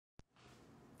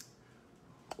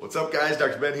What's up, guys?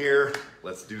 Dr. Ben here.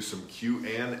 Let's do some Q&A.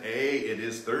 It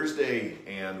is Thursday,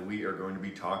 and we are going to be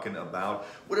talking about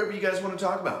whatever you guys want to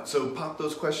talk about. So pop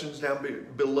those questions down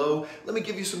below. Let me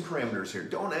give you some parameters here.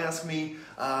 Don't ask me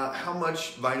how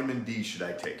much vitamin D should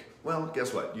I take. Well,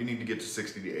 guess what? You need to get to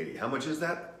 60 to 80. How much is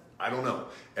that? I don't know.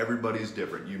 Everybody's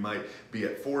different. You might be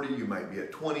at 40, you might be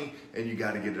at 20, and you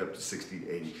got to get it up to 60 to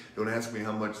 80. Don't ask me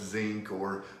how much zinc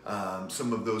or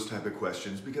some of those type of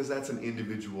questions, because that's an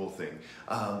individual thing.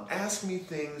 Ask me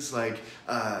things like,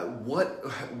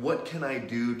 what can I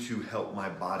do to help my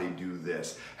body do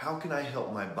this? How can I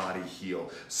help my body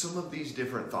heal? Some of these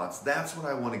different thoughts. That's what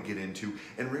I want to get into.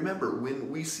 And remember,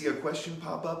 when we see a question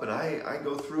pop up and I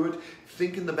go through it,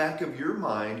 think in the back of your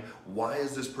mind, why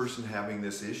is this person having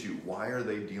this issue? Why are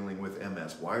they dealing with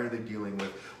MS? Why are they dealing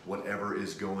with whatever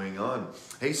is going on?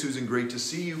 Hey, Susan, great to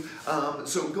see you.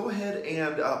 So go ahead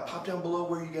and pop down below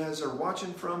where you guys are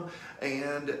watching from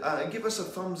and give us a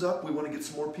thumbs up. We want to get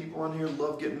some more people on here.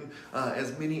 Love getting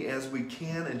as many as we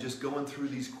can and just going through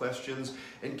these questions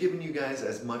and giving you guys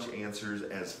as much answers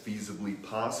as feasibly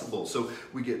possible. So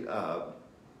we get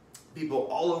people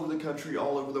all over the country,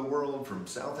 all over the world, from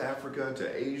South Africa to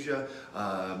Asia,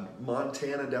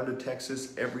 Montana down to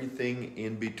Texas, everything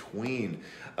in between.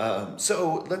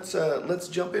 So let's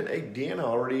jump in. Hey, Deanna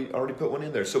already put one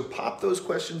in there. So pop those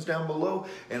questions down below,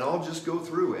 and I'll just go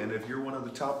through. And if you're one of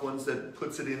the top ones that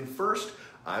puts it in first,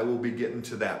 I will be getting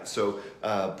to that. So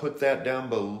put that down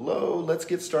below. Let's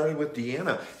get started with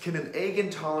Deanna. Can an egg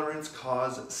intolerance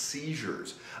cause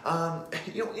seizures?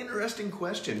 Interesting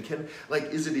question.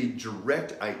 Is it a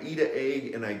direct, I eat an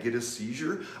egg and I get a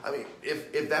seizure? I mean,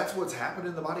 if that's what's happened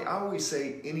in the body, I always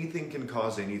say anything can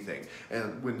cause anything.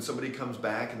 And when somebody comes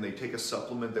back and they take a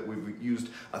supplement that we've used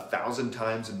 1,000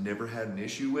 times and never had an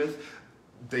issue with,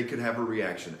 they could have a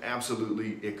reaction.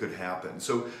 Absolutely, it could happen.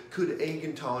 So could egg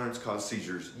intolerance cause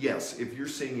seizures? Yes, if you're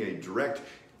seeing a direct,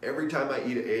 every time I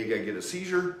eat an egg, I get a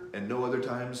seizure, and no other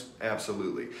times,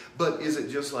 absolutely. But is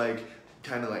it just like,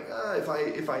 kind of like,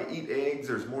 if I eat eggs,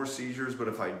 there's more seizures, but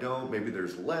if I don't, maybe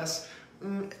there's less?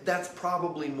 That's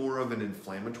probably more of an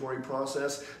inflammatory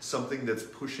process, something that's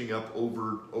pushing up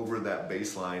over that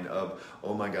baseline of,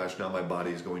 oh my gosh, now my body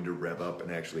is going to rev up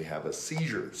and actually have a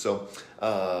seizure. So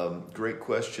great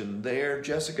question there.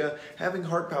 Jessica, having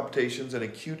heart palpitations and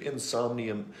acute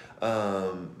insomnia,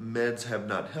 meds have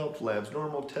not helped. Labs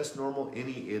normal, test normal.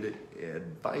 Any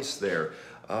advice there?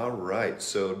 All right,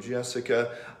 so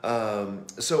Jessica,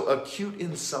 so acute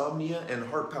insomnia and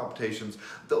heart palpitations,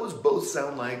 those both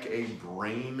sound like a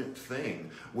brain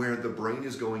thing, where the brain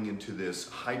is going into this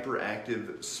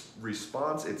hyperactive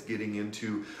response. It's getting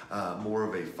into more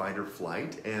of a fight or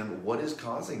flight, and what is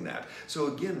causing that? So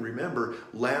again, remember,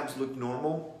 labs look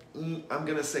normal. I'm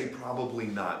going to say probably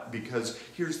not, because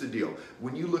here's the deal.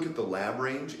 When you look at the lab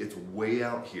range, it's way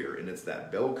out here, and it's that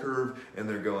bell curve, and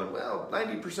they're going, well,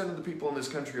 90% of the people in this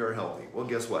country are healthy. Well,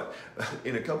 guess what?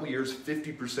 In a couple years,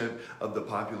 50% of the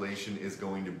population is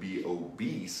going to be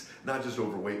obese, not just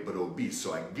overweight, but obese.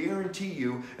 So I guarantee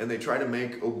you, and they try to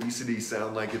make obesity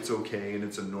sound like it's okay and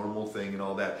it's a normal thing and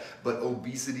all that, but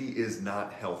obesity is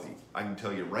not healthy. I can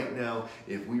tell you right now,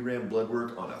 if we ran blood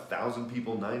work on 1,000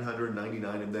 people,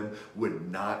 999 of them would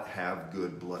not have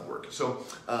good blood work. So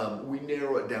we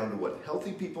narrow it down to what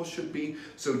healthy people should be.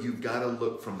 So you've got to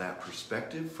look from that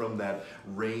perspective, from that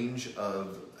range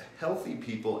of healthy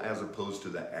people as opposed to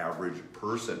the average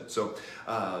person. So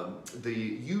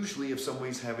usually if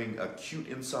somebody's having acute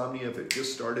insomnia, if it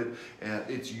just started,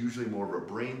 it's usually more of a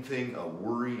brain thing, a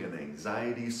worry and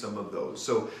anxiety, some of those.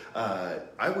 So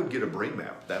I would get a brain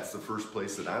map. That's the first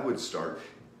place that I would start.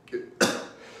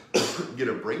 Get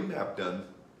a brain map done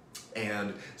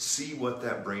and see what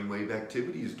that brainwave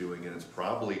activity is doing. And it's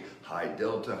probably high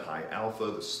delta, high alpha,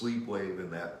 the sleep wave,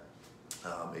 and that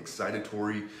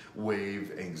excitatory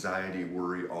wave, anxiety,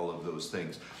 worry, all of those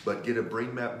things. But get a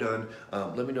brain map done.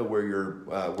 Let me know where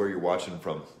you're watching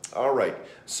from. All right,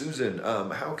 Susan,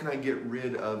 how can I get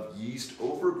rid of yeast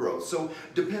overgrowth? So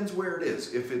depends where it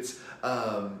is. If it's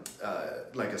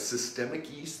like a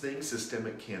systemic yeast thing,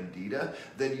 systemic candida,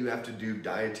 then you have to do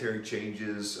dietary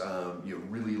changes,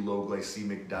 really low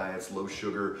glycemic diets, low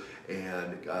sugar,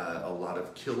 and a lot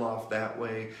of kill off that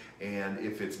way. And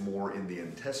if it's more in the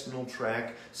intestinal tract,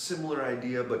 tract, similar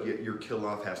idea, but yet your kill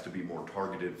off has to be more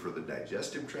targeted for the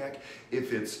digestive tract.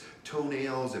 If it's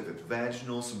toenails, if it's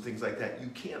vaginal, some things like that, you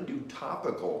can do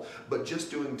topical, but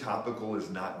just doing topical is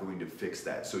not going to fix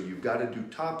that. So you've got to do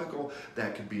topical.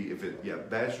 That could be, if it,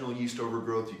 vaginal yeast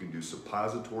overgrowth, you can do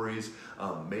suppositories,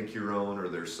 make your own, or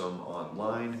there's some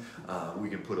online. We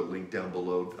can put a link down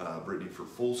below, Brittany, for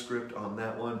full script on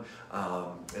that one.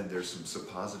 And there's some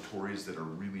suppositories that are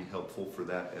really helpful for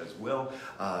that as well.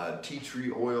 Tea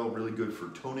tree oil, really good for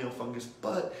toenail fungus,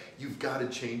 but you've got to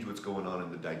change what's going on in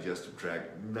the digestive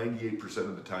tract. 98%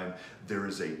 of the time, there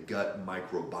is a gut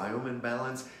microbiome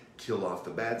imbalance. Kill off the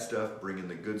bad stuff, bring in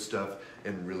the good stuff,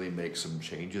 and really make some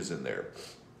changes in there.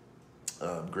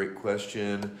 Great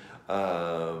question.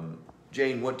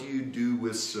 Jane, what do you do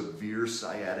with severe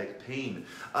sciatic pain?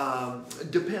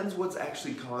 Depends what's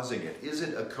actually causing it. Is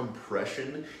it a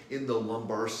compression in the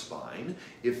lumbar spine?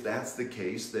 If that's the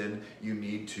case, then you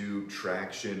need to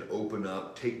traction, open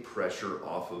up, take pressure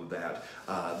off of that.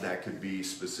 That could be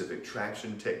specific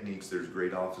traction techniques. There's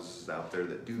great offices out there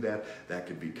that do that. That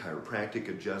could be chiropractic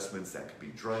adjustments. That could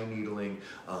be dry needling,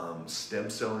 stem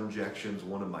cell injections.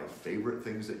 One of my favorite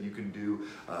things that you can do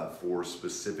for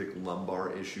specific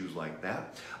lumbar issues like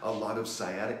that. A lot of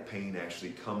sciatic pain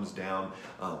actually comes down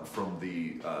from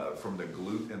the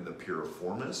glute and the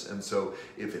piriformis, and so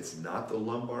if it's not the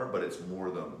lumbar but it's more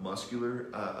the muscular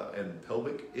and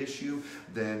pelvic issue,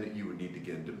 then you would need to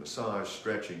get into massage,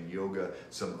 stretching, yoga,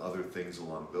 some other things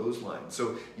along those lines.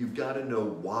 So you've got to know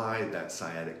why that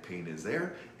sciatic pain is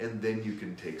there, and then you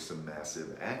can take some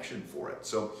massive action for it.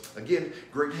 So again,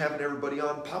 great having everybody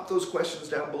on. Pop those questions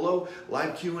down below,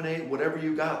 live Q&A, whatever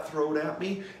you got, throw it at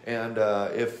me, and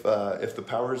if the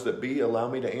powers that be allow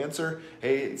me to answer,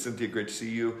 hey, Cynthia, great to see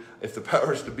you. If the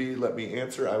powers to be let me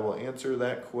answer, I will answer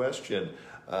that question.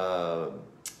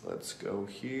 Let's go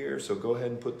here. So go ahead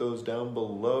and put those down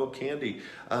below. Candy,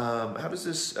 how does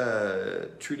this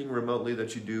treating remotely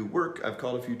that you do work? I've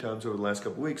called a few times over the last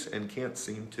couple weeks and can't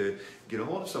seem to get a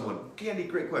hold of someone. Candy,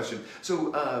 great question.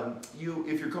 So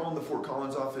if you're calling the Fort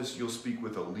Collins office, you'll speak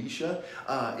with Alicia.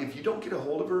 If you don't get a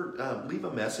hold of her, leave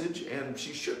a message and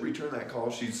she should return that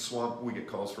call. She's swamped. We get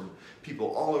calls from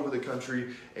people all over the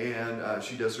country, and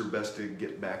she does her best to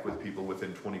get back with people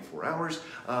within 24 hours.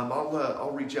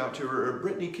 I'll reach out to her.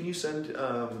 Brittany, can you send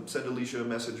Alicia a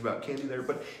message about Candy there?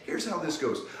 But here's how this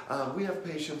goes. We have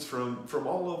patients from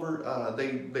all over.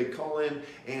 They call in,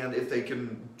 and if they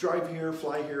can drive here,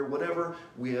 fly here, whatever,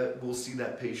 we'll see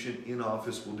that patient in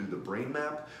office. We'll do the brain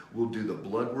map, we'll do the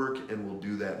blood work, and we'll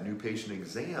do that new patient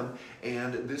exam.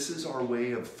 And this is our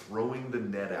way of throwing the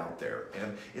net out there.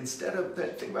 And instead of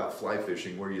that, think about fly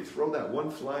fishing, where you throw that one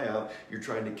fly out, you're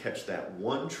trying to catch that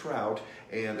one trout,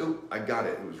 and oh, I got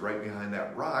it. It was right behind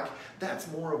that rock. That's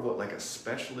more of what like a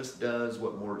specialist does,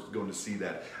 what more is going to see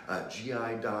that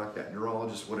GI doc, that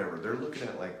neurologist, whatever. They're looking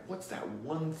at like, what's that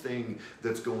one thing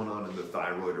that's going on in the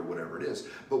thyroid or whatever it is.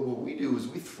 But what we do is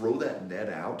we throw that net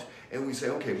out and we say,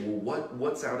 okay, well,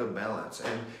 what's out of balance?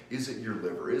 And is it your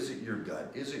liver? Is it your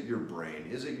gut? Is it your brain?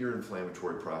 Is it your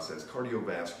inflammatory process,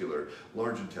 cardiovascular,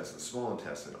 large intestine, small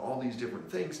intestine, all these different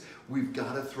things? We've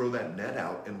got to throw that net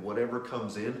out, and whatever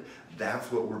comes in,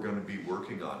 that's what we're going to be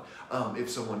working on. If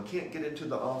someone can't get into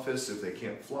the office, if they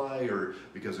can't fly or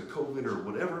because of COVID or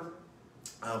whatever,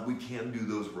 we can do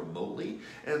those remotely,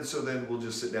 and so then we'll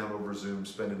just sit down over Zoom,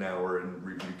 spend an hour and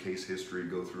review case history,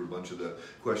 go through a bunch of the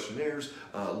questionnaires,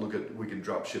 we can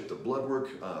drop ship the blood work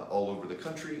all over the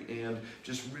country, and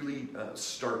just really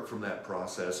start from that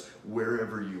process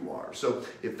wherever you are. So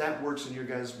if that works in your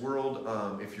guys' world,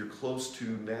 if you're close to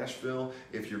Nashville,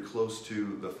 if you're close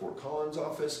to the Fort Collins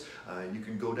office, you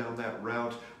can go down that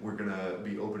route. We're gonna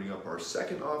be opening up our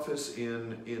second office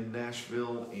in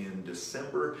Nashville in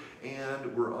December,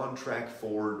 and we're on track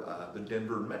for the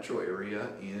Denver metro area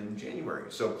in January.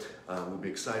 So we'll be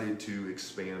excited to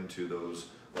expand to those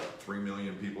 3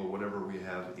 million people, whatever we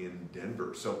have in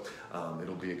Denver. So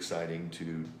it'll be exciting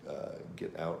to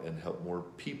get out and help more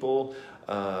people.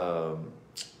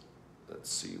 Let's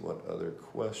see, what other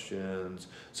questions?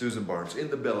 Susan Barnes,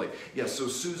 in the belly. Yes, so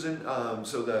Susan,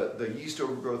 so the yeast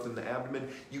overgrowth in the abdomen,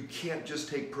 you can't just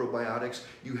take probiotics.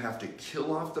 You have to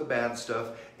kill off the bad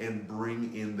stuff and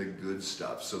bring in the good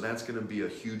stuff. So that's gonna be a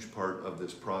huge part of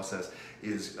this process,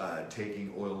 is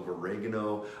taking oil of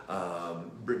oregano.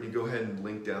 Brittany, go ahead and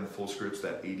link down Fullscripts,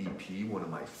 that ADP, one of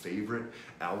my favorite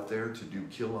out there to do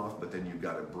kill off, but then you've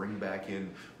got to bring back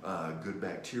in good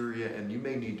bacteria, and you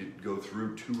may need to go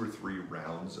through 2 or 3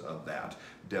 rounds of that.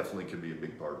 Definitely can be a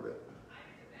big part of it.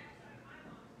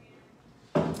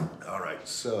 All right,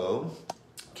 so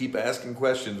keep asking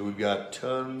questions. We've got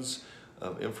tons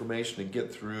of information to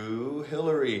get through.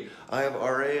 Hillary, I have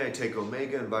RA, I take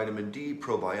omega and vitamin D,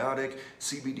 probiotic,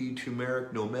 CBD,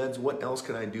 turmeric, no meds. What else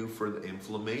can I do for the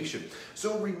inflammation?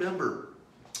 So remember,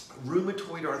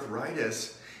 rheumatoid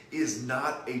arthritis is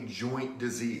not a joint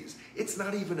disease. It's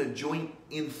not even a joint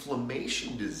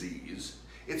inflammation disease.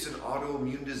 It's an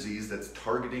autoimmune disease that's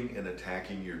targeting and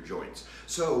attacking your joints.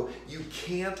 So you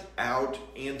can't out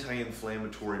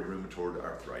anti-inflammatory rheumatoid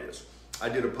arthritis. I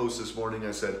did a post this morning.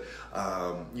 I said,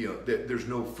 there's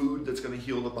no food that's going to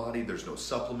heal the body. There's no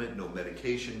supplement, no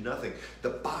medication, nothing.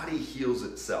 The body heals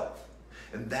itself.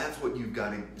 And that's what you've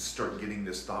got to start getting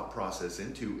this thought process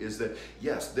into, is that,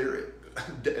 yes,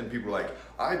 and people are like,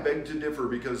 I beg to differ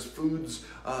because foods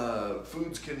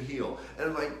can heal. And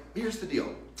I'm like, here's the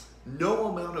deal. No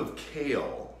amount of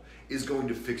kale is going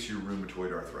to fix your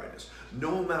rheumatoid arthritis.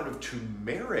 No amount of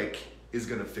turmeric is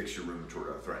going to fix your rheumatoid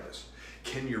arthritis.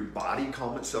 Can your body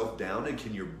calm itself down, and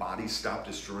can your body stop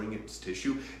destroying its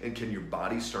tissue, and can your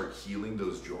body start healing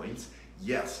those joints?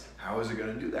 Yes. How is it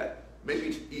going to do that?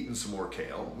 Maybe eating some more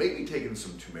kale, maybe taking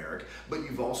some turmeric, but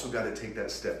you've also got to take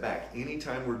that step back.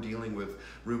 Anytime we're dealing with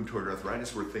rheumatoid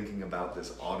arthritis, we're thinking about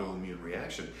this autoimmune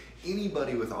reaction.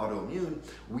 Anybody with autoimmune,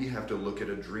 we have to look at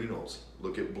adrenals,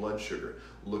 look at blood sugar,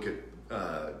 look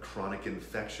at chronic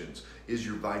infections. Is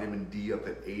your vitamin D up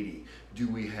at 80? Do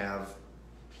we have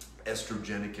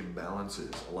estrogenic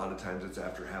imbalances? A lot of times it's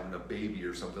after having a baby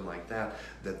or something like that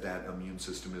that immune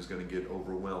system is going to get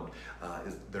overwhelmed.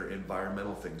 Is there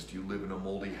environmental things? Do you live in a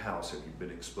moldy house? Have you been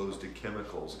exposed to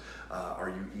chemicals? Are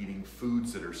you eating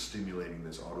foods that are stimulating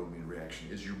this autoimmune reaction?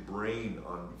 Is your brain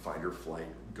on fight or flight?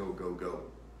 Go, go, go.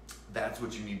 That's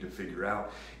what you need to figure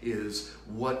out, is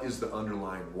what is the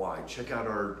underlying why. Check out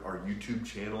our YouTube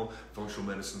channel, Functional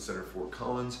Medicine Center Fort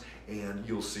Collins, and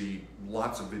you'll see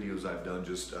lots of videos I've done.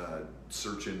 Just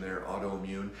search in there,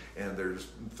 autoimmune, and there's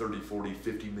 30, 40,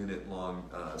 50-minute long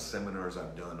seminars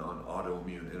I've done on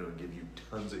autoimmune, and it'll give you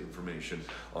tons of information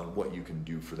on what you can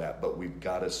do for that. But we've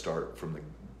got to start from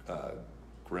the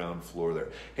ground floor there.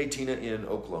 Hey, Tina in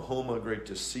Oklahoma, great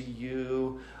to see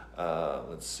you.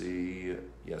 Let's see.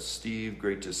 Yes, Steve,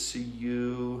 great to see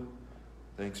you.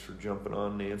 Thanks for jumping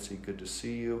on, Nancy. Good to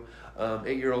see you.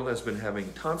 8-year-old has been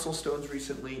having tonsil stones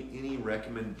recently. Any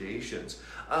recommendations?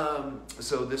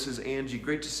 So this is Angie.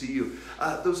 Great to see you.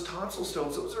 Those tonsil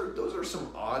stones, those are some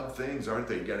odd things, aren't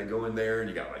they? You got to go in there and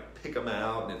you got to like pick them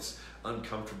out, and it's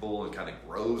uncomfortable and kind of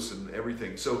gross and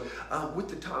everything. So with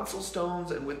the tonsil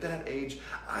stones and with that age,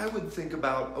 I would think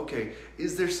about, okay,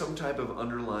 is there some type of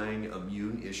underlying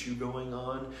immune issue going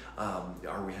on?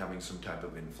 Are we having some type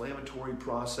of inflammatory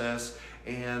process?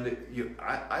 And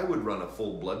I would run a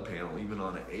full blood panel even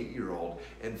on an 8-year-old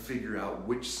and figure out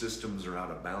which systems are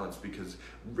out of balance, because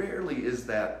rarely is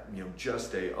that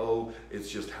just it's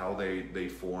just how they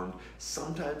formed.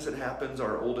 Sometimes it happens.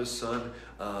 Our oldest son,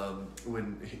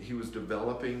 when he was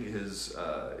developing, his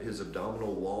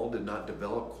abdominal wall did not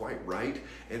develop quite right,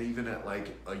 and even at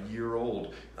like a year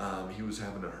old, he was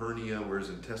having a hernia where his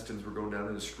intestines were going down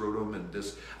in his scrotum, and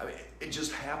it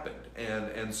just happened.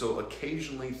 And so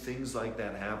occasionally things like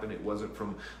that happen. It wasn't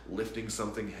from lifting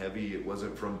something heavy. It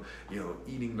wasn't from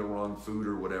eating the wrong food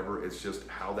or whatever. It's just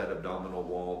how that abdominal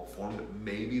wall formed.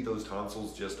 Maybe those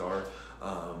tonsils just are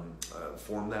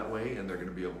formed that way, and they're going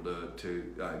to be able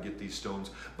to get these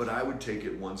stones. But I would take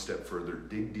it one step further,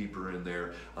 dig deeper in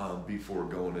there before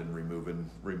going and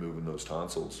removing those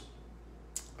tonsils.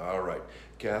 All right,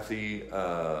 Kathy,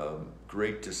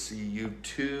 great to see you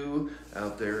too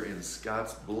out there in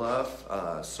Scotts Bluff.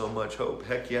 So much hope.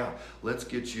 Heck yeah, let's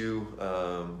get you,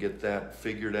 get that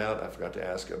figured out. I forgot to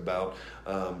ask about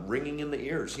ringing in the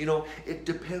ears. It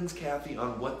depends, Kathy,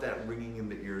 on what that ringing in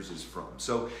the ears is from.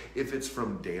 So if it's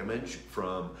from damage,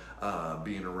 from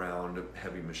being around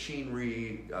heavy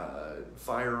machinery,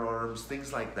 firearms,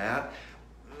 things like that,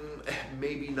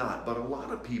 maybe not. But a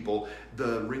lot of people,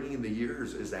 the ringing in the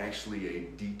ears is actually a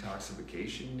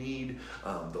detoxification need.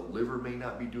 The liver may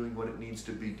not be doing what it needs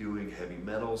to be doing, heavy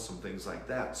metals, some things like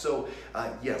that. So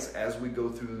yes, as we go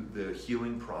through the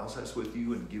healing process with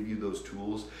you and give you those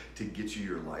tools to get you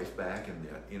your life back and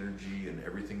that energy and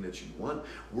everything that you want,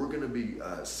 we're going to be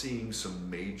seeing some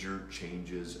major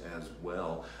changes as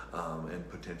well, and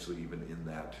potentially even in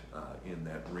that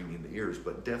ringing in the ears.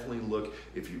 But definitely look,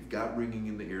 if you've got ringing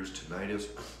in the ears, tinnitus,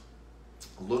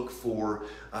 look for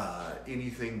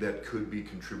anything that could be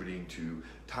contributing to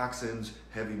toxins,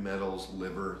 heavy metals,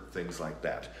 liver, things like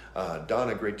that.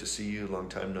 Donna, great to see you. Long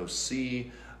time no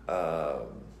see.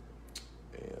 And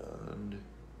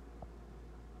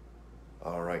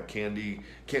All right, Candy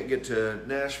can't get to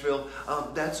Nashville.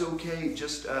 That's okay.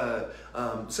 Just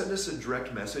send us a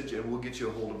direct message and we'll get you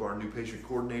a hold of our new patient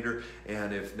coordinator.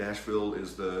 And if Nashville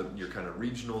is your kind of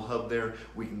regional hub there,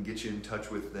 we can get you in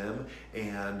touch with them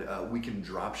and we can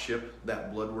drop ship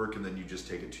that blood work and then you just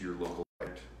take it to your local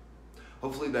site.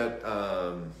 Hopefully that,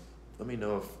 let me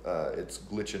know if it's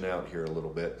glitching out here a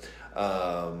little bit.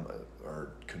 Our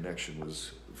connection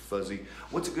was fuzzy.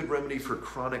 What's a good remedy for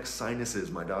chronic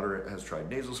sinuses? My daughter has tried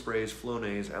nasal sprays,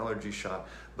 Flonase, allergy shot,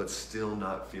 but still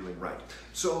not feeling right.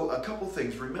 So a couple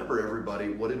things. Remember everybody,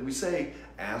 what did we say?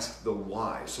 Ask the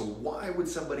why. So why would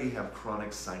somebody have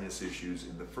chronic sinus issues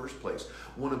in the first place?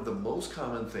 One of the most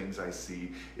common things I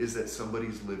see is that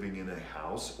somebody's living in a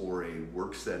house or a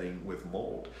work setting with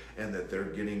mold and that they're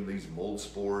getting these mold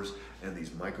spores and these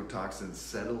mycotoxins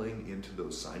settling into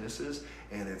those sinuses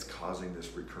and it's causing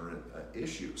this recurrent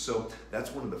issue. So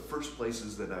that's one of the first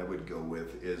places that I would go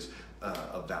with is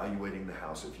evaluating the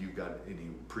house. If you've got any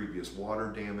previous water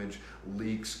damage,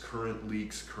 leaks, current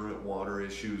water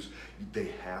issues, they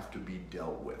have to be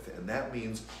dealt with. And that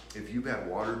means if you've had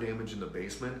water damage in the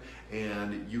basement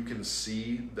and you can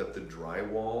see that the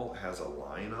drywall has a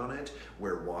line on it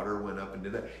where water went up and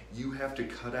did that, you have to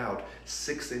cut out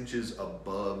 6 inches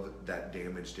above that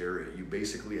damaged area. You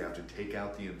basically have to take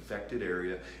out the infected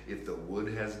area. If the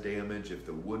wood has damage, if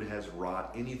the wood has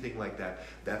rot, anything like that,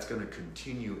 that's going to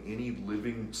continue. Any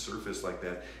living surface like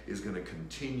that is going to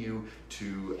continue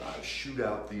to shoot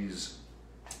out these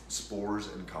spores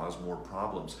and cause more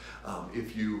problems.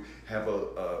 If you have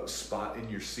a spot in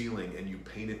your ceiling and you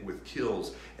paint it with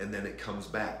Kills and then it comes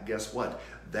back, guess what?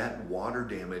 That water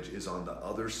damage is on the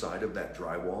other side of that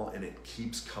drywall and it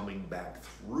keeps coming back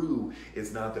through.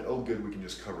 It's not that, oh good, we can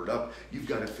just cover it up. You've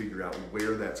got to figure out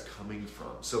where that's coming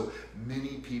from. So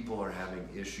many people are having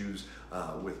issues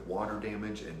with water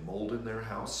damage and mold in their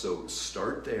house. So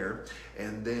start there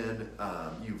and then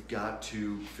you've got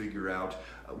to figure out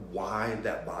why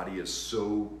that body is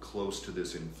so close to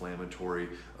this inflammatory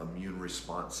immune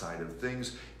response side of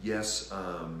things. Yes,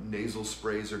 nasal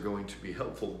sprays are going to be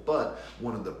helpful, but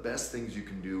one of the best things you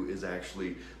can do is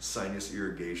actually sinus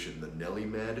irrigation, the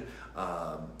Nelimed,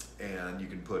 and you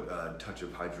can put a touch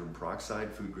of hydrogen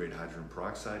peroxide, food grade hydrogen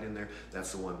peroxide in there.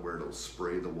 That's the one where it'll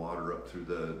spray the water up through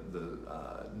the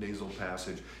nasal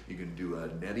passage. You can do a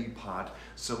neti pot.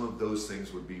 Some of those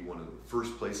things would be one of the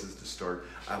first places to start.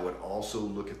 I would also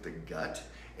look at the gut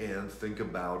and think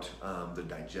about the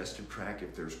digestive tract.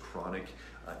 If there's chronic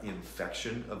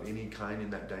infection of any kind in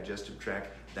that digestive tract,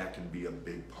 that can be a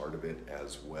big part of it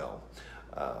as well.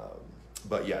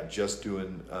 But yeah, just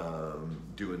doing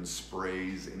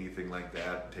sprays, anything like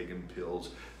that, taking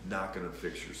pills, not going to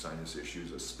fix your sinus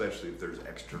issues, especially if there's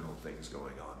external things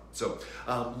going on. So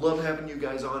love having you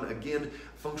guys on. Again,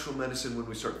 functional medicine, when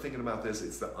we start thinking about this,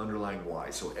 it's the underlying why.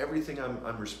 So everything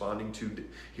I'm responding to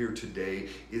here today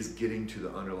is getting to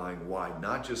the underlying why,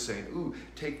 not just saying, ooh,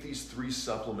 take these 3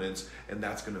 supplements and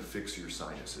that's going to fix your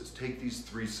sinuses. Take these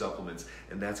 3 supplements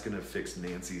and that's going to fix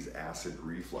Nancy's acid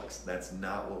reflux. That's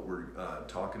not what we're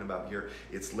talking about here.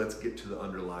 It's let's get to the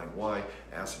underlying why.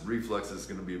 Acid reflux is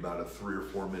going to be about a 3 or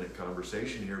 4 minute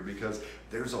conversation here because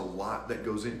there's a lot that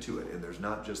goes into it, and there's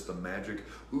not just the magic,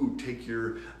 ooh, take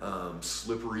your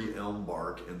slippery elm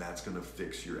bark and that's going to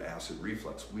fix your acid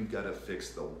reflux. We've got to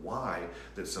fix the why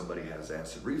that somebody has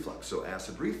acid reflux. So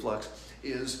acid reflux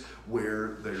is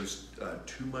where there's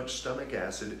too much stomach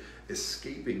acid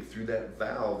escaping through that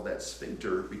valve, that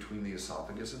sphincter between the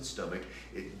esophagus and stomach.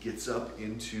 It gets up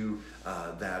into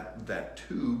that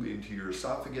tube into your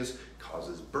esophagus,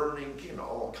 causes burning, can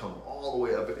all come all the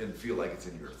way up and feel like it's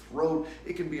in your throat.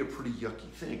 It can be a pretty yucky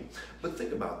thing. But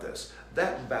think about this.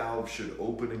 That valve should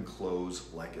open and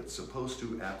close like it's supposed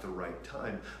to at the right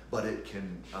time, but it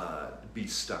can be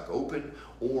stuck open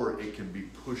or it can be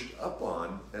pushed up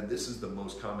on, and this is the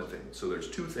most common thing. So there's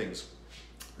 2 things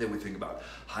that we think about.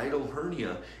 Hiatal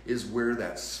hernia is where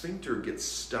that sphincter gets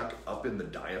stuck up in the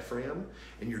diaphragm,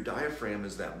 and your diaphragm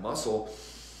is that muscle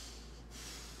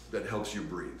that helps you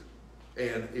breathe.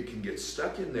 And it can get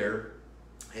stuck in there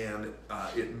and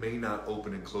it may not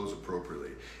open and close appropriately.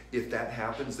 If that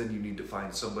happens, then you need to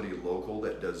find somebody local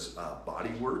that does body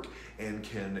work and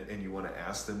you want to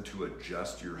ask them to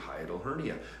adjust your hiatal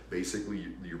hernia. Basically,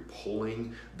 you're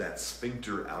pulling that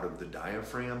sphincter out of the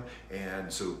diaphragm, and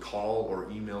so call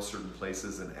or email certain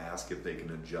places and ask if they can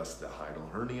adjust the hiatal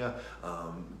hernia.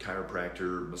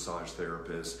 Chiropractor, massage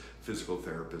therapist, physical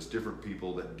therapist, different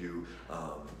people that do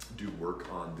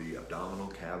work on the abdominal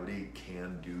cavity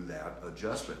can do that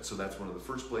adjustment. adjustment. So that's one of the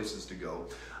first places to go.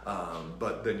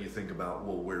 But then you think about,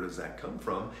 well, where does that come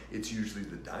from? It's usually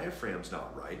the diaphragm's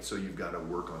not right, so you've got to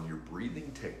work on your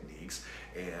breathing techniques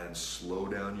and slow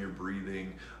down your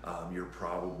breathing. You're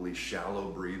probably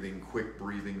shallow breathing, quick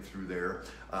breathing through there.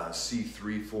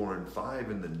 C3, 4, and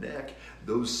 5 in the neck,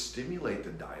 those stimulate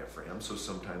the diaphragm, so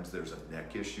sometimes there's a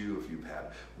neck issue. If you've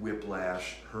had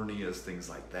whiplash, hernias, things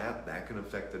like that, that can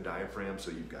affect the diaphragm,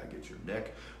 so you've got to get your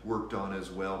neck worked on as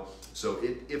well. So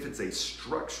if it's a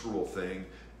structural thing,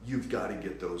 you've got to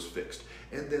get those fixed.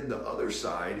 And then the other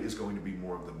side is going to be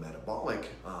more of the metabolic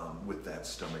with that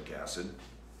stomach acid.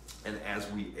 And as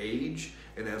we age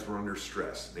and as we're under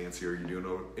stress, Nancy, are you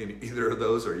doing either of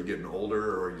those? Are you getting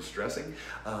older or are you stressing?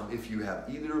 If you have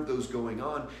either of those going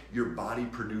on, your body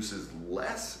produces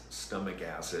less stomach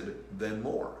acid than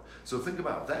more. So think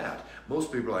about that.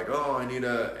 Most people are like, oh, I need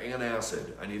an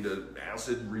antacid. I need an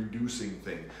acid reducing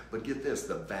thing. But get this,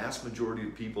 the vast majority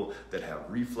of people that have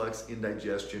reflux,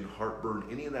 indigestion, heartburn,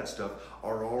 any of that stuff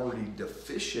are already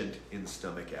deficient in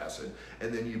stomach acid.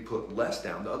 And then you put less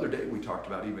down. The other day we talked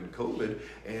about even COVID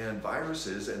and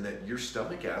viruses, and that your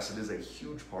stomach acid is a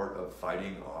huge part of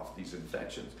fighting off these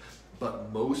infections.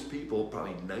 But most people,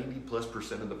 probably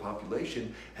 90+% of the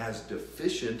population, has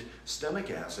deficient stomach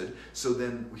acid. So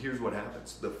then here's what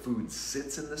happens. The food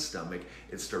sits in the stomach,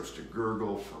 it starts to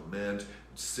gurgle, ferment,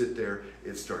 sit there,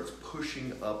 it starts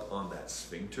pushing up on that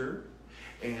sphincter,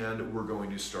 and we're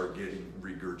going to start getting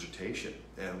regurgitation.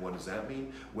 And what does that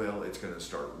mean? Well, it's going to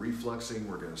start refluxing,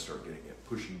 we're going to start getting it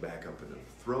pushing back up into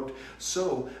the throat.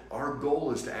 So our goal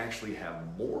is to actually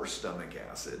have more stomach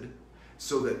acid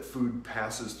so that food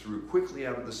passes through quickly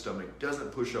out of the stomach,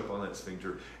 doesn't push up on that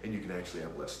sphincter, and you can actually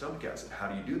have less stomach acid. How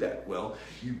do you do that? Well,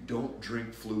 you don't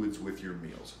drink fluids with your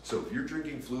meals. So if you're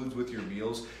drinking fluids with your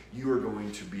meals, you are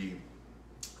going to be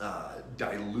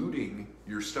diluting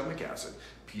your stomach acid.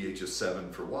 pH of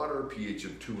 7 for water, pH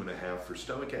of 2.5 for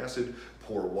stomach acid.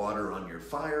 Pour water on your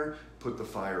fire, put the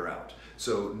fire out.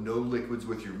 So no liquids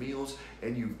with your meals,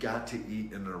 and you've got to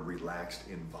eat in a relaxed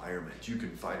environment. You can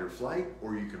fight or flight,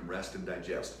 or you can rest and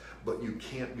digest, but you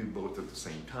can't do both at the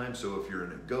same time. So if you're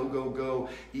in a go,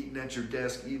 eating at your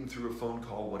desk, eating through a phone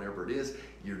call, whatever it is,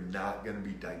 you're not going to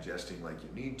be digesting like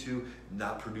you need to,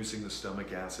 not producing the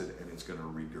stomach acid, and it's going to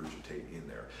regurgitate in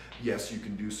there. Yes, you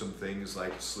can do some things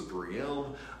like slippery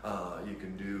elm.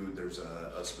 There's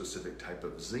a specific type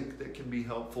of zinc that can be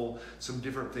helpful, some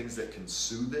different things that can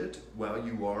soothe it while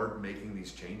you are making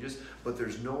these changes, but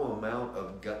there's no amount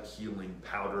of gut healing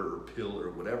powder or pill or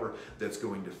whatever that's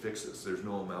going to fix this. There's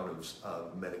no amount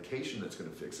of medication that's going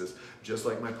to fix this. Just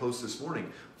like my post this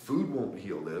morning, food won't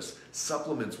heal this,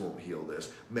 supplements won't heal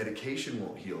this, medication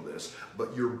won't heal this,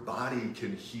 but your body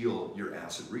can heal your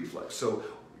acid reflux. So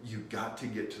you've got to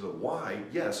get to the why.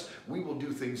 Yes, we will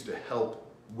do things to help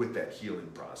with that healing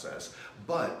process,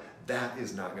 but that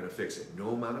is not going to fix it.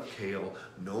 No amount of kale,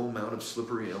 no amount of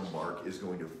slippery elm bark is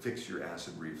going to fix your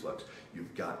acid reflux.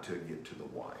 You've got to get to the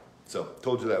why. So,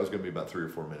 told you that was going to be about 3 or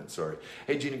 4 minutes, sorry.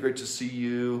 Hey, Jeannie, great to see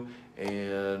you.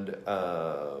 And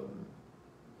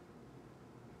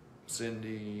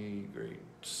Cindy, great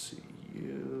to see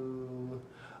you.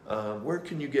 Where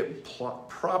can you get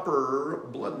proper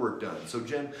blood work done? So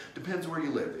Jen, depends where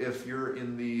you live. If you're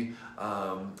in the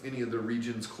any of the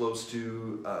regions close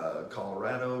to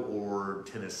Colorado or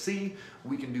Tennessee,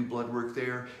 we can do blood work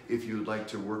there. If you'd like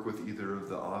to work with either of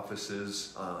the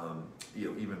offices,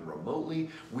 even remotely,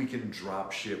 we can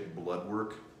drop ship blood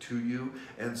work to you.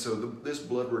 And so this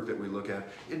blood work that we look at,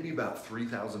 it'd be about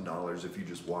 $3,000 if you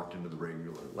just walked into the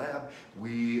regular lab.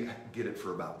 We get it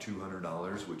for about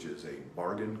 $200, which is a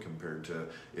bargain compared to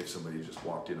if somebody just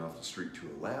walked in off the street to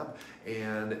a lab.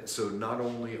 And so not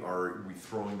only are we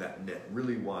throwing that net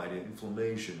really wide,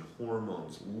 inflammation,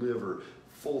 hormones, liver,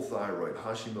 full thyroid,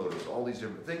 Hashimoto's, all these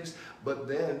different things, but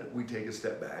then we take a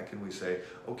step back and we say,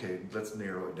 okay, let's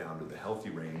narrow it down to the healthy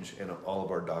range, and all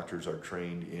of our doctors are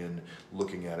trained in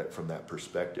looking at it from that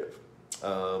perspective.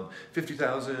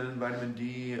 50,000 vitamin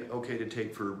D, okay to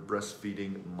take for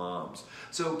breastfeeding moms.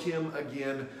 So Kim,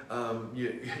 again,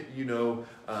 you know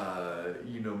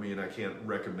me, and I can't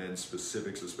recommend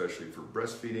specifics, especially for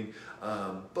breastfeeding.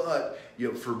 But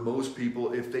for most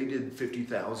people, if they did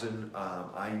 50,000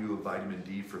 IU of vitamin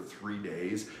D for 3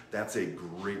 days, that's a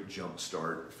great jump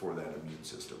start for that immune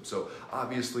system. So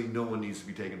obviously, no one needs to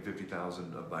be taking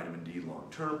 50,000 of vitamin D long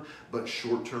term, but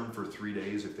short term for 3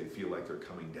 days, if they feel like they're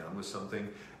coming down with something,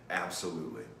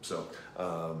 absolutely. So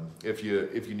if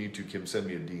you need to, Kim, send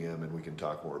me a DM and we can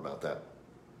talk more about that.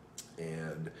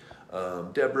 And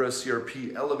Deborah,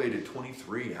 CRP elevated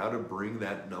 23, how to bring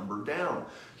that number down.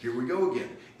 Here we go again.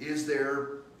 Is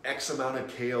there X amount of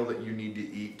kale that you need to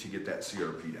eat to get that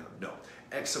CRP down. No.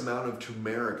 X amount of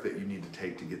turmeric that you need to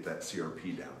take to get that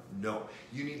CRP down. No.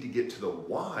 You need to get to the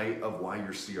why of why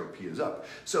your CRP is up.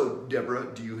 So, Deborah,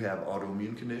 do you have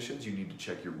autoimmune conditions? You need to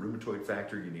check your rheumatoid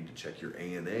factor. You need to check your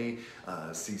ANA,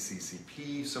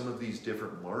 CCCP, some of these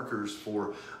different markers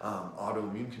for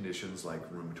autoimmune conditions like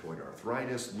rheumatoid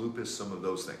arthritis, lupus, some of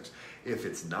those things. If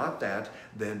it's not that,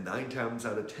 then 9 times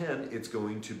out of 10, it's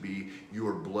going to be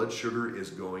your blood sugar is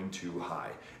going too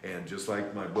high. And just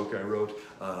like my book I wrote,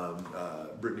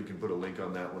 Brittany can put a link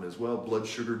on that one as well. Blood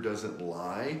sugar doesn't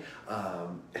lie.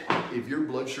 If your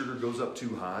blood sugar goes up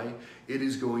too high, it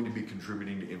is going to be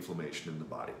contributing to inflammation in the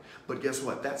body. But guess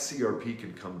what? That CRP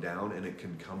can come down, and it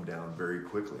can come down very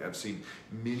quickly. I've seen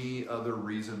many other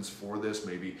reasons for this.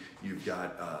 Maybe you've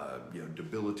got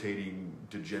debilitating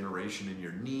degeneration in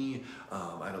your knee.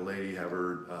 I had a lady have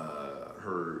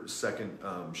her second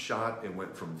shot and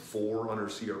went from 4 on her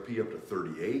CRP up to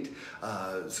 38.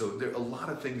 So there, a lot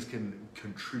of things can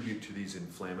contribute to these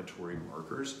inflammatory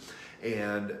markers,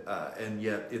 and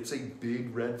yet it's a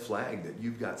big red flag that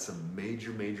you've got some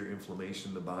major inflammation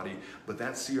in the body. But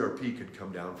that CRP could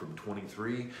come down from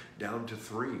 23 down to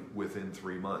 3 within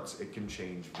 3 months. It can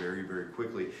change very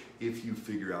quickly if you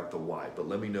figure out the why. But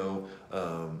let me know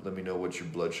what your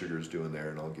blood sugar is doing there,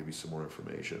 and I'll give you some more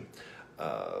information.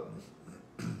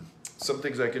 Some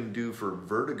things I can do for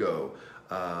vertigo.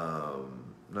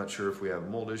 Not sure if we have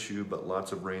mold issue, but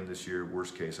lots of rain this year,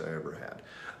 worst case I ever had.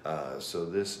 So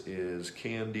this is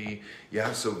Candy.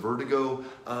 Yeah, so vertigo,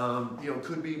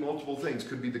 could be multiple things.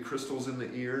 Could be the crystals in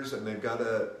the ears, and they've got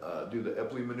to do the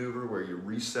Epley maneuver where you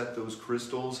reset those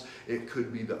crystals. It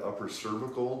could be the upper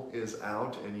cervical is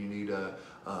out, and you need an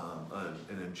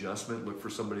adjustment. Look for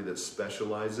somebody that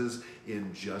specializes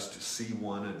in just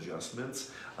C1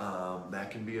 adjustments. That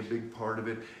can be a big part of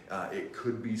it. It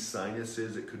could be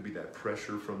sinuses. It could be that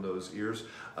pressure from those ears.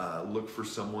 Look for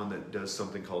someone that does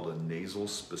something called a nasal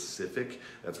specific.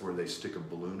 That's where they stick a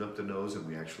balloon up the nose and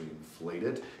we actually inflate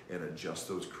it and adjust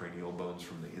those cranial bones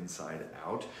from the inside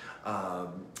out.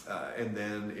 And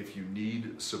then if you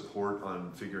need support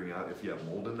on figuring out if you have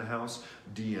mold in the house,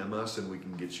 DM us and we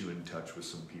can get you in touch with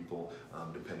some people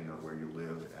depending on where you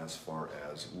live as far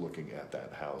as looking at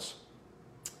that house.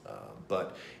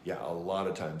 But yeah, a lot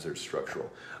of times they're structural.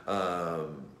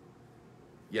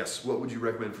 Yes, what would you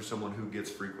recommend for someone who gets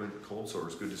frequent cold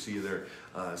sores? Good to see you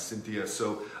there, Cynthia.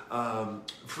 So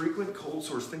frequent cold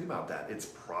sores, think about that. It's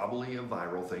probably a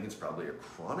viral thing. It's probably a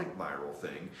chronic viral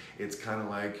thing. It's kind of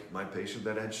like my patient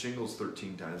that had shingles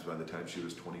 13 times by the time she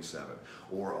was 27,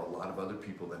 or a lot of other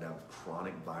people that have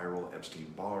chronic viral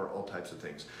Epstein-Barr, all types of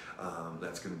things.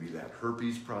 That's going to be that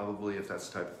herpes probably, if that's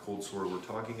the type of cold sore we're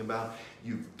talking about.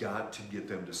 You've got to get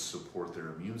them to support their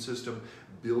immune system,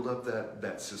 build up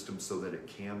that system so that it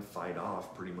can fight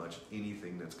off pretty much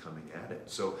anything that's coming at it.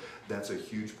 So that's a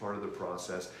huge part of the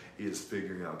process, is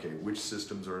figuring out, okay, which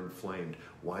systems are inflamed?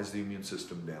 Why is the immune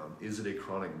system down? Is it a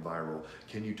chronic viral?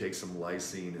 Can you take some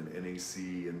lysine and NAC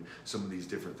and some of these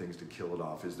different things to kill it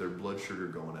off? Is their blood sugar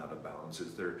going out of balance?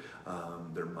 Is their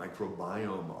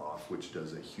microbiome off, which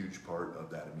does a huge part of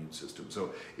that immune system?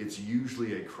 So it's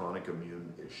usually a chronic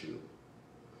immune issue.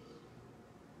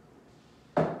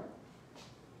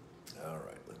 All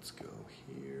right, let's go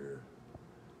here.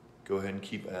 Go ahead and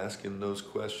keep asking those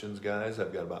questions, guys.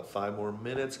 I've got about 5 more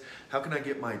minutes. How can I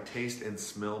get my taste and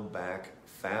smell back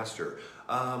faster?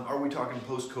 Are we talking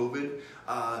post-COVID?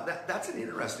 That's an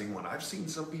interesting one. I've seen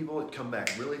some people, it come back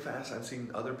really fast. I've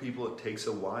seen other people, it takes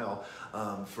a while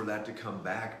for that to come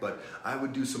back. But I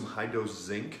would do some high-dose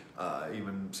zinc,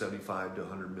 even 75 to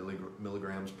 100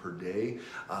 milligrams per day.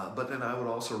 But then I would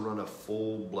also run a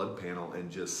full blood panel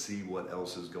and just see what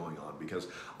else is going on. Because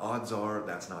odds are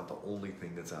that's not the only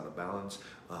thing that's out of balance.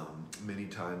 Many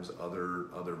times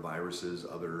other viruses,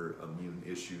 other immune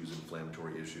issues,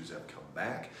 inflammatory issues have come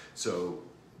back. So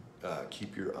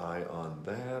keep your eye on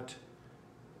that.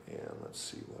 And let's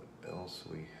see what else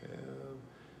we have.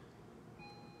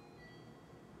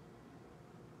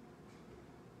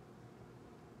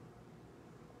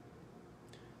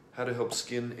 How to help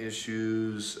skin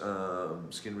issues,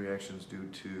 skin reactions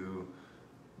due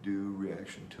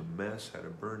reaction to mess, had a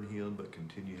burn healed but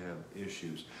continue to have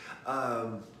issues.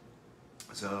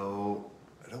 So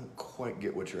don't quite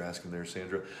get what you're asking there,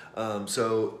 Sandra.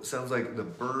 So sounds like the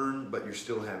burn, but you're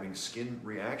still having skin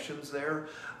reactions there.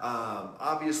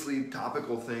 Obviously,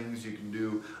 topical things you can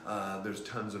do. There's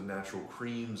tons of natural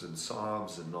creams and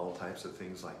salves and all types of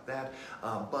things like that.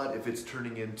 But if it's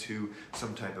turning into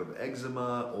some type of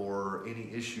eczema or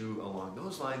any issue along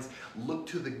those lines, look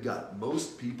to the gut.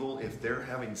 Most people, if they're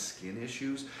having skin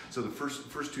issues, so the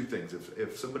first two things,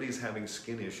 if somebody's having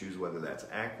skin issues, whether that's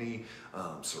acne,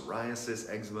 psoriasis,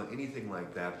 eczema, anything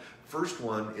like that, first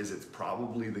one is it's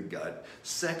probably the gut.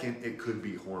 Second, it could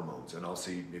be hormones. And I'll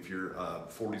see if you're a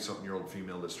 40-something-year-old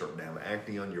female that's starting to have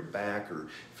acne on your back or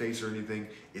face or anything,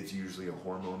 it's usually a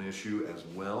hormone issue as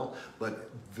well.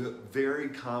 But very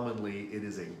commonly, it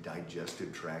is a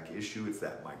digestive tract issue. It's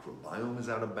that microbiome is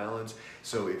out of balance.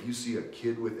 So if you see a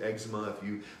kid with eczema, if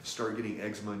you start getting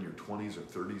eczema in your 20s or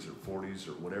 30s or 40s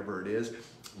or whatever it is,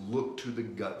 look to the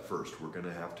gut first. We're going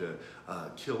to have to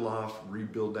kill off,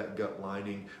 rebuild that gut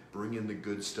lining, bring in the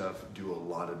good stuff, do a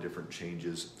lot of different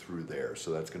changes through there.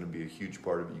 So that's going to be a huge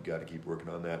part of it. You got to keep working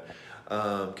on that.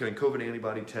 Can a COVID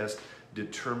antibody test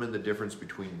determine the difference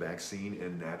between vaccine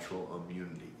and natural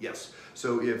immunity? Yes.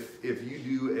 So if you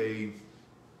do a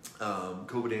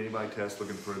COVID antibody test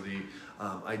looking for the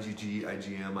IgG,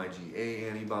 IgM, IgA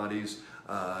antibodies,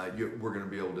 we're going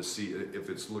to be able to see if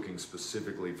it's looking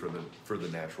specifically for the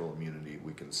natural immunity.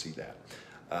 We can see that.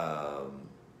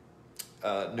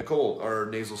 Nicole, are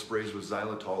nasal sprays with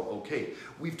xylitol okay?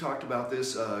 We've talked about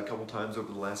this a couple times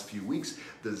over the last few weeks.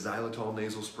 The xylitol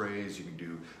nasal sprays, you can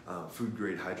do food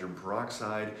grade hydrogen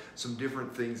peroxide, some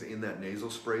different things in that nasal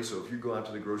spray. So if you go out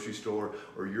to the grocery store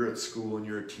or you're at school and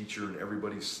you're a teacher and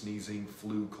everybody's sneezing,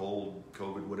 flu, cold,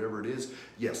 COVID, whatever it is,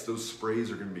 yes, those sprays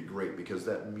are going to be great because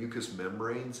that mucous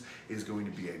membranes is going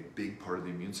to be a big part of the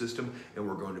immune system, and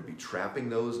we're going to be trapping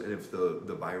those. And if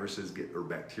the viruses or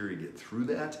bacteria get through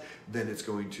that, then it's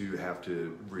going to have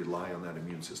to rely on that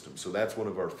immune system. So that's one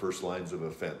of our first lines of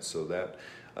offense. So that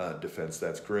defense,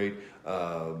 that's great.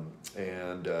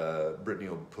 And Brittany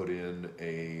will put in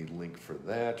a link for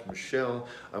that. Michelle,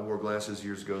 I wore glasses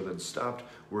years ago, then stopped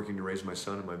working to raise my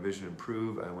son and my vision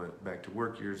improved. I went back to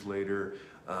work years later.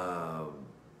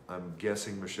 I'm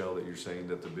guessing, Michelle, that you're saying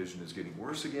that the vision is getting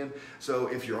worse again. So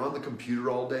if you're on the computer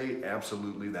all day,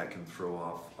 absolutely that can throw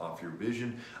off your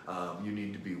vision. You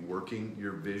need to be working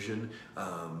your vision,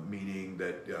 meaning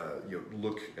that you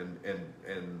look and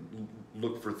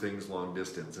look for things long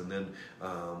distance, and then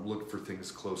look for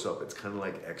things close up. It's kind of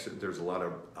like there's a lot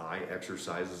of eye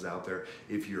exercises out there.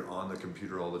 If you're on the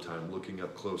computer all the time looking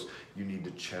up close, you need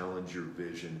to challenge your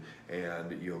vision and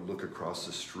look across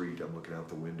the street. I'm looking out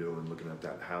the window and looking at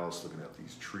that house, looking at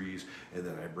these trees, and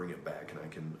then I bring it back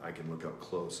and I can look up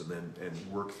close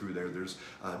and work through there. There's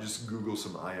just Google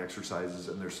some eye exercises,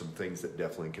 and there's some things that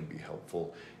definitely can be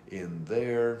helpful in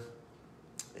there.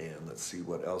 And let's see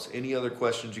what else. Any other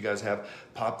questions you guys have?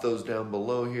 Pop those down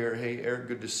below here. Hey, Eric,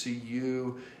 good to see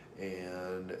you.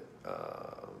 And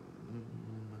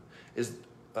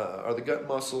are the gut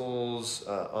muscles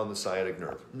on the sciatic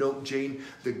nerve? No, Jane,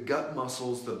 the gut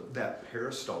muscles, that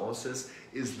peristalsis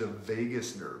is the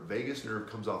vagus nerve. Vagus nerve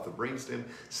comes off the brainstem,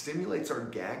 stimulates our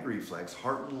gag reflex,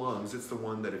 heart and lungs. It's the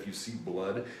one that if you see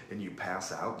blood and you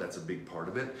pass out, that's a big part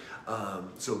of it.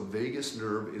 So vagus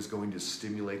nerve is going to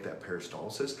stimulate that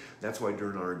peristalsis. That's why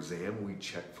during our exam, we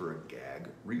check for a gag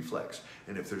reflex.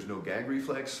 And if there's no gag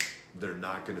reflex, they're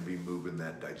not going to be moving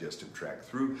that digestive tract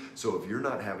through. So if you're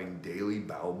not having daily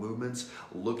bowel movements,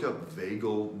 look up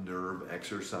vagal nerve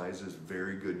exercises.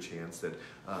 Very good chance that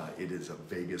it is a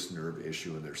vagus nerve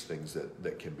issue, and there's things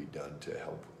that can be done to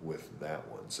help with that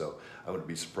one. So I wouldn't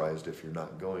be surprised if you're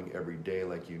not going every day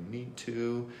like you need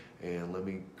to. And let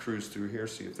me cruise through here,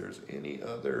 see if there's any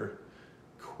other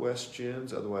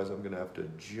questions. Otherwise, I'm going to have to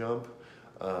jump.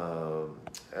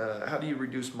 How do you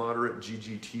reduce moderate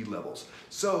GGT levels?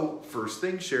 So first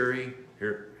thing, Sherry,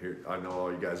 here, I know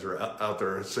all you guys are out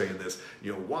there saying this,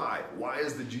 why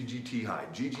is the GGT high?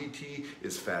 GGT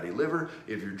is fatty liver.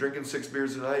 If you're drinking 6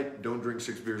 beers a night, don't drink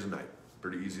 6 beers a night.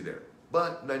 Pretty easy there.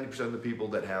 But 90% of the people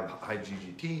that have high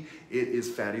GGT, it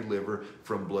is fatty liver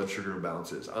from blood sugar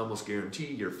imbalances. I almost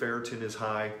guarantee your ferritin is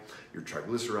high, your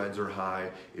triglycerides are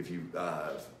high. If you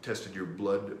tested your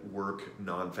blood work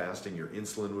non-fasting, your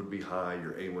insulin would be high,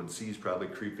 your A1C is probably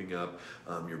creeping up,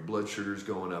 your blood sugar is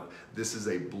going up. This is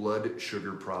a blood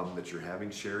sugar problem that you're having,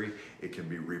 Sherry. It can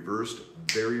be reversed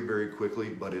very, very quickly,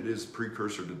 but it is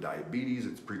precursor to diabetes.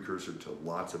 It's precursor to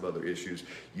lots of other issues.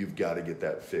 You've got to get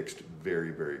that fixed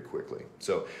very, very quickly.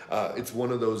 So it's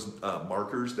one of those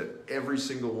markers that every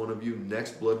single one of you,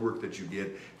 next blood work that you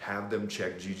get, have them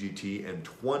check GGT, and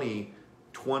 20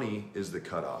 is the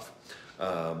cutoff.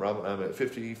 Robin, I'm at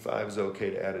 55. Is it okay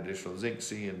to add additional zinc,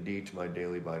 C, and D to my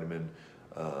daily vitamin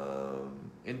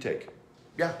intake?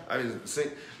 Yeah,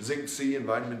 zinc, C, and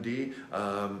vitamin D.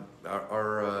 Our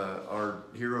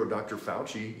hero, Dr.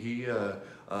 Fauci, he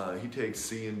takes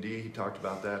C and D. He talked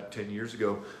about that 10 years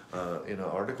ago in an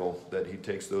article that he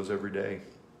takes those every day.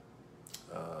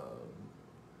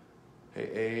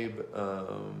 Hey, Abe.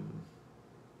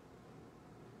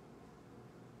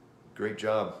 Great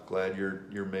job. Glad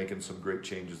you're making some great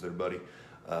changes there, buddy.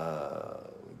 We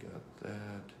got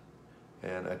that.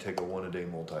 And I take a 1-a-day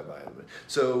multivitamin.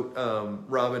 So,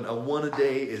 Robin, a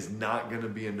 1-a-day is not going to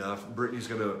be enough. Brittany's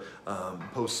going to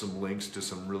post some links to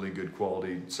some really good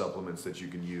quality supplements that you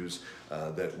can use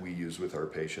that we use with our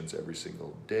patients every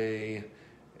single day.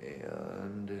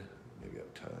 And maybe I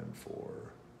have time for...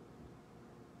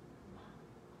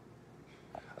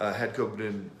 had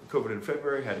COVID in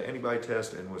February, had an antibody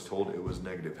test, and was told it was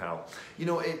negative. How? You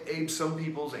know, Abe, some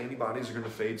people's antibodies are going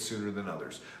to fade sooner than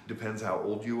others. Depends how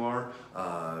old you are.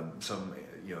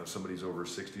 If somebody's over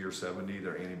 60 or 70,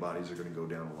 their antibodies are going to go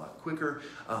down a lot quicker.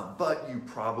 But you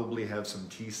probably have some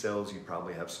T cells, you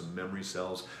probably have some memory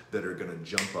cells that are going to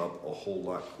jump up a whole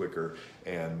lot quicker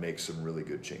and make some really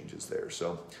good changes there.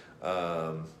 So,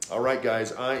 all right,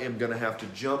 guys, I am going to have to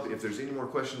jump. If there's any more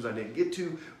questions I didn't get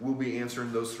to, we'll be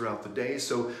answering those throughout the day.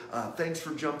 So thanks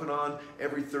for jumping on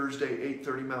every Thursday,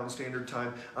 8:30 Mountain Standard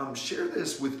Time. Share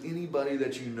this with anybody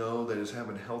that you know that is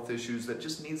having health issues, that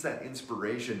just needs that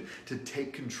inspiration to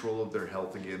take control of their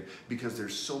health again, because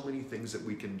there's so many things that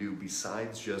we can do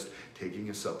besides just taking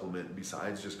a supplement,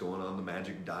 besides just going on the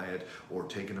magic diet or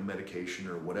taking a medication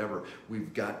or whatever.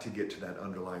 We've got to get to that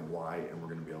underlying why, and we're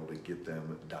going to be able to get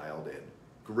them dialed in.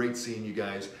 Great seeing you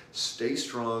guys. Stay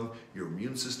strong. Your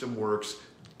immune system works.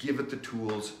 Give it the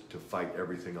tools to fight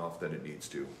everything off that it needs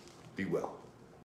to. Be well.